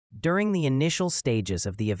During the initial stages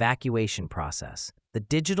of the evacuation process, the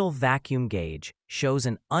digital vacuum gauge shows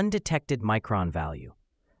an undetected micron value,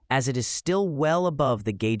 as it is still well above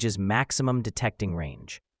the gauge's maximum detecting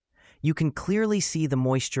range. You can clearly see the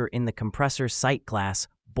moisture in the compressor sight glass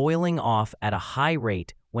boiling off at a high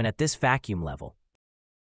rate when at this vacuum level.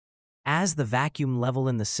 As the vacuum level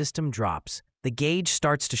in the system drops, the gauge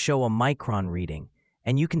starts to show a micron reading,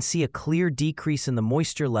 and you can see a clear decrease in the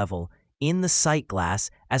moisture level in the sight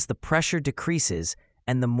glass as the pressure decreases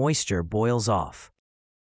and the moisture boils off.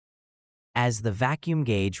 As the vacuum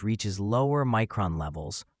gauge reaches lower micron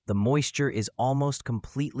levels, the moisture is almost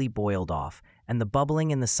completely boiled off, and the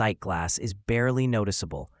bubbling in the sight glass is barely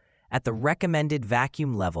noticeable. At the recommended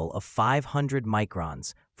vacuum level of 500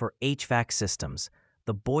 microns for HVAC systems,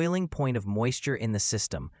 the boiling point of moisture in the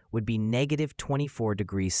system would be negative 24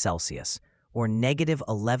 degrees Celsius, or negative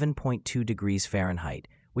 11.2 degrees Fahrenheit,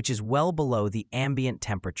 which is well below the ambient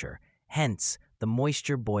temperature. Hence, the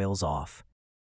moisture boils off.